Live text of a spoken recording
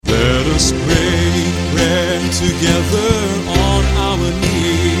us break bread together on our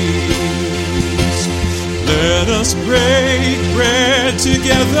knees. Let us break bread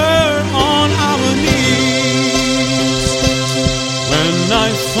together on our knees. When I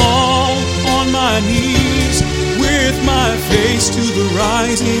fall on my knees with my face to the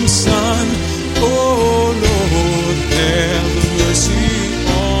rising sun, oh Lord, have mercy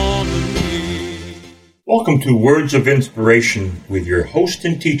on me. Welcome to Words of Inspiration with your host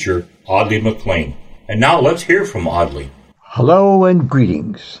and teacher, Audley McLean. And now let's hear from Audley. Hello and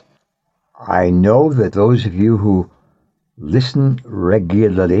greetings. I know that those of you who listen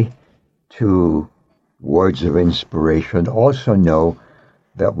regularly to Words of Inspiration also know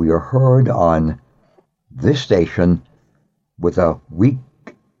that we are heard on this station with a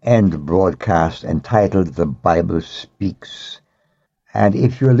weekend broadcast entitled The Bible Speaks. And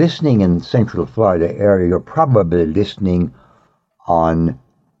if you're listening in the Central Florida area, you're probably listening on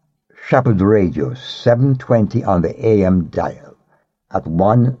Shepherd Radio, 720 on the AM dial at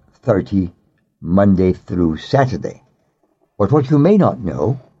 1:30 Monday through Saturday. But what you may not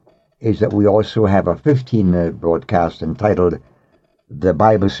know is that we also have a 15-minute broadcast entitled The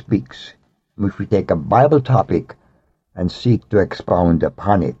Bible Speaks, in which we take a Bible topic and seek to expound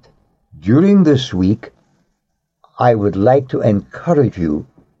upon it. During this week, I would like to encourage you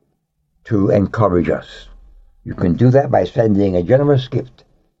to encourage us. You can do that by sending a generous gift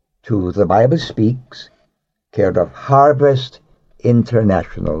to The Bible Speaks, care of Harvest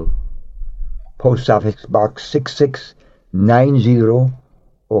International, Post Office Box 6690,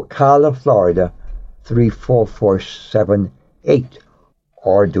 Ocala, Florida 34478.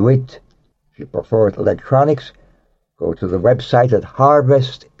 Or do it, if you prefer it electronics, go to the website at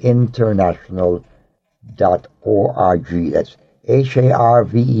harvestinternational.org. That's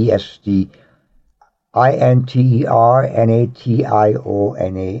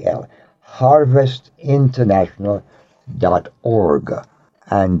HARVESTINTERNATIONAL, harvestinternational.org.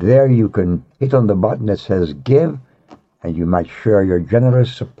 And there you can hit on the button that says Give, and you might share your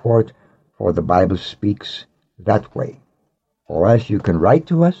generous support for The Bible Speaks that way. Or else you can write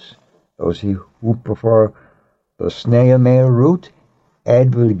to us. Those who prefer the snail mail route,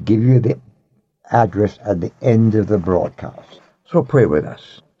 Ed will give you the address at the end of the broadcast. So pray with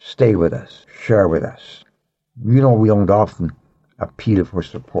us, stay with us, share with us. You know, we don't often appeal for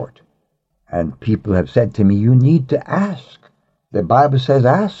support. And people have said to me, you need to ask. The Bible says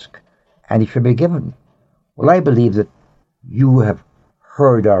ask, and it shall be given. Well, I believe that you have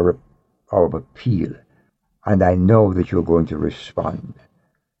heard our appeal, and I know that you're going to respond.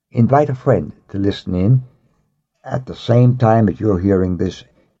 Invite a friend to listen in at the same time that you're hearing this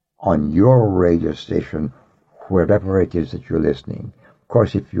on your radio station, wherever it is that you're listening. Of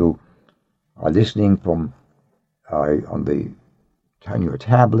course, if you are listening from on your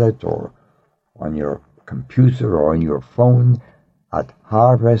tablet or on your computer or on your phone at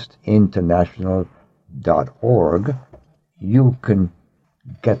harvestinternational.org, you can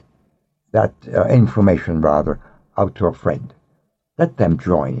get that information out to a friend. Let them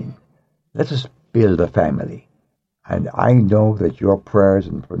join in. Let us build a family. And I know that your prayers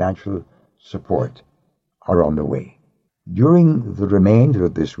and financial support are on the way. During the remainder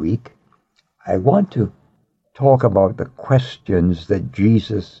of this week, I want to talk about the questions that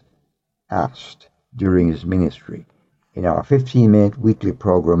Jesus asked during his ministry. In our 15-minute weekly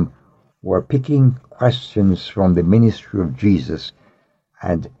program, we're picking questions from the ministry of Jesus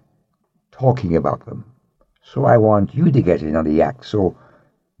and talking about them. So I want you to get in on the act. So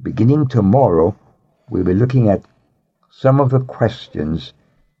beginning tomorrow, we'll be looking at some of the questions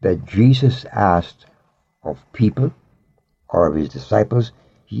that Jesus asked of people or of his disciples.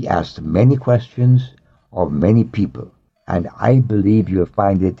 He asked many questions of many people. And I believe you'll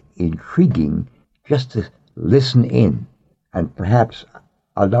find it intriguing just to listen in and perhaps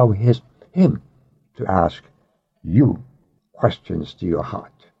allow him to ask you questions to your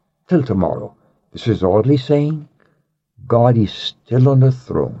heart. Till tomorrow, this is Audley saying, God is still on the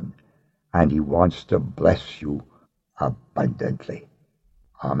throne, and he wants to bless you abundantly.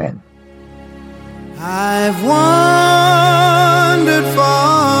 Amen. I've wandered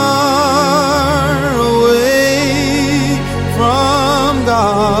far away from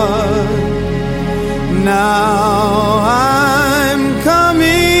God. Now I'm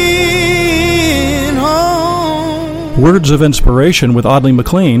coming home. Words of Inspiration with Audley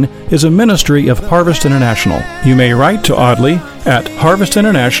McLean is a ministry of Harvest International. You may write to Audley at Harvest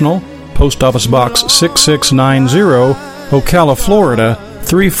International, Post Office Box 6690, Ocala, Florida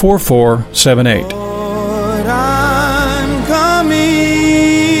 34478.